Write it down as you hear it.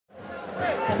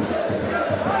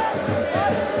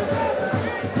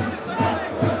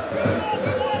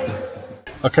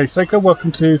Okay, Saikou,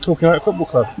 welcome to Talking About Football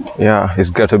Club. Yeah, it's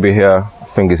great to be here. I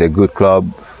think it's a good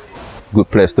club,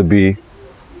 good place to be.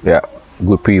 Yeah,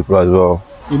 good people as well.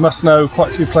 You must know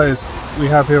quite a few players we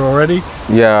have here already.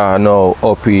 Yeah, I know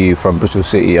OP from Bristol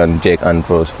City and Jake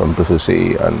Andros from Bristol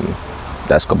City, and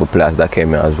there's a couple of players that came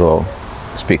here as well.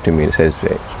 Speak to me and says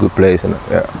it's a good place and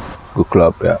yeah, good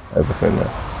club, yeah, everything.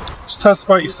 Yeah. Just tell us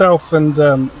about yourself and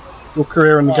your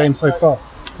career in the game so far.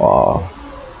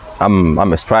 I'm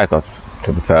a striker,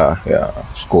 to be fair.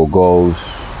 Yeah, score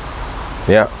goals.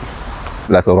 Yeah,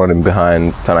 like running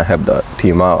behind, trying to help the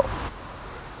team out.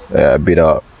 Yeah, be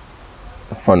the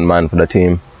front man for the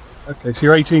team. Okay, so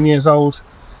you're 18 years old,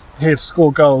 here to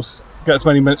score goals, get as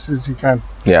many minutes as you can.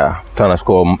 Yeah, trying to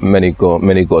score many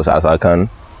goals as I can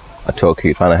at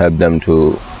Turkey, trying to help them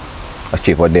to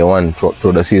achieve what they want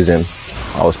through the season.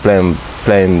 I was playing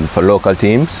for local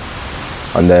teams,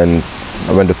 and then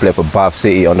I went to play for Bath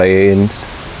City on the 18s,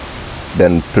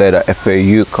 then played the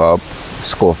FAU Cup,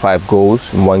 scored 5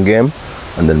 goals in 1 game,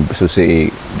 and then Bristol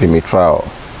City gave me trial,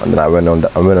 and then I went on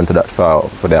to that trial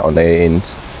for their on the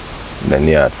 18s. And then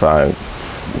yeah,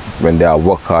 when they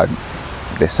work hard,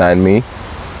 they signed me,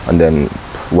 and then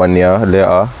 1 year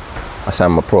later, I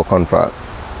signed my pro contract,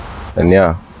 and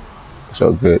yeah,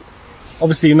 so good.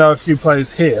 Obviously, you know a few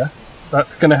players here.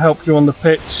 That's going to help you on the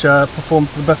pitch perform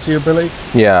to the best of your ability?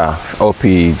 Yeah, OP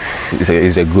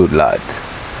is a good lad.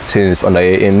 Since on the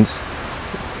 18s,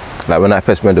 like when I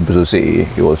first went to Bristol City,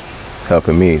 he was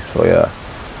helping me, so yeah,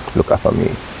 look after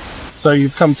me. So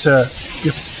you've come to,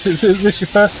 is this your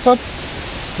first club?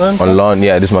 On loan,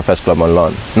 yeah, this is my first club on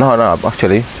loan. No,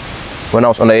 actually, when I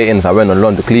was on the 18s, I went on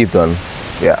loan to Clevedon.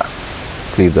 Yeah,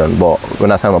 Clevedon, but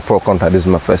when I signed my pro contract, this is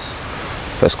my first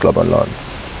club on loan.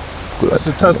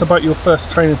 So tell us about your first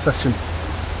training session.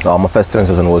 Oh, my first training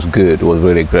session was good. It was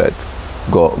really great.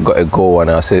 Got a goal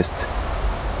and an assist.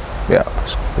 Yeah,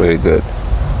 it's really good.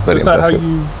 Very impressive.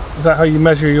 Is that how you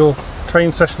measure your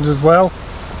training sessions as well?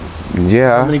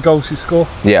 Yeah. How many goals you score?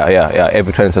 Yeah.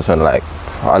 Every training session, like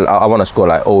I want to score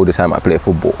like all the time I play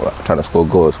football, like, trying to score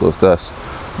goals, because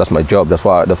that's my job. That's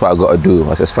what I got to do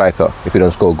as a striker. If you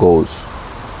don't score goals,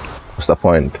 what's the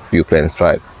point of you playing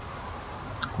strike?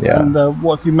 Yeah. And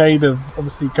what have you made of,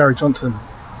 obviously, Gary Johnson?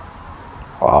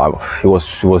 He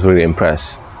was really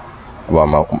impressed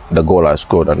about the goal I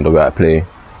scored and the way I play.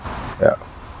 Yeah,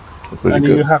 it's really good.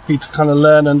 And are you happy to kind of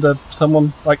learn under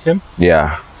someone like him?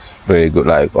 Yeah, it's very good.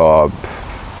 Like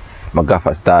my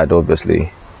gaffer's dad,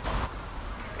 obviously,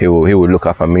 he will look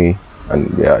after me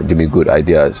and yeah, give me good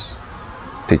ideas,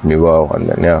 teach me well, and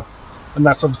then yeah. And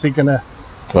that's obviously gonna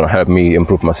help me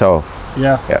improve myself.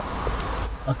 Yeah. Yeah.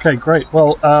 Okay, great.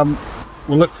 Well,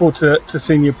 we'll look forward to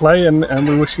seeing you play, and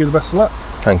we wish you the best of luck.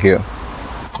 Thank you.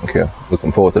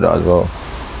 Looking forward to that as well.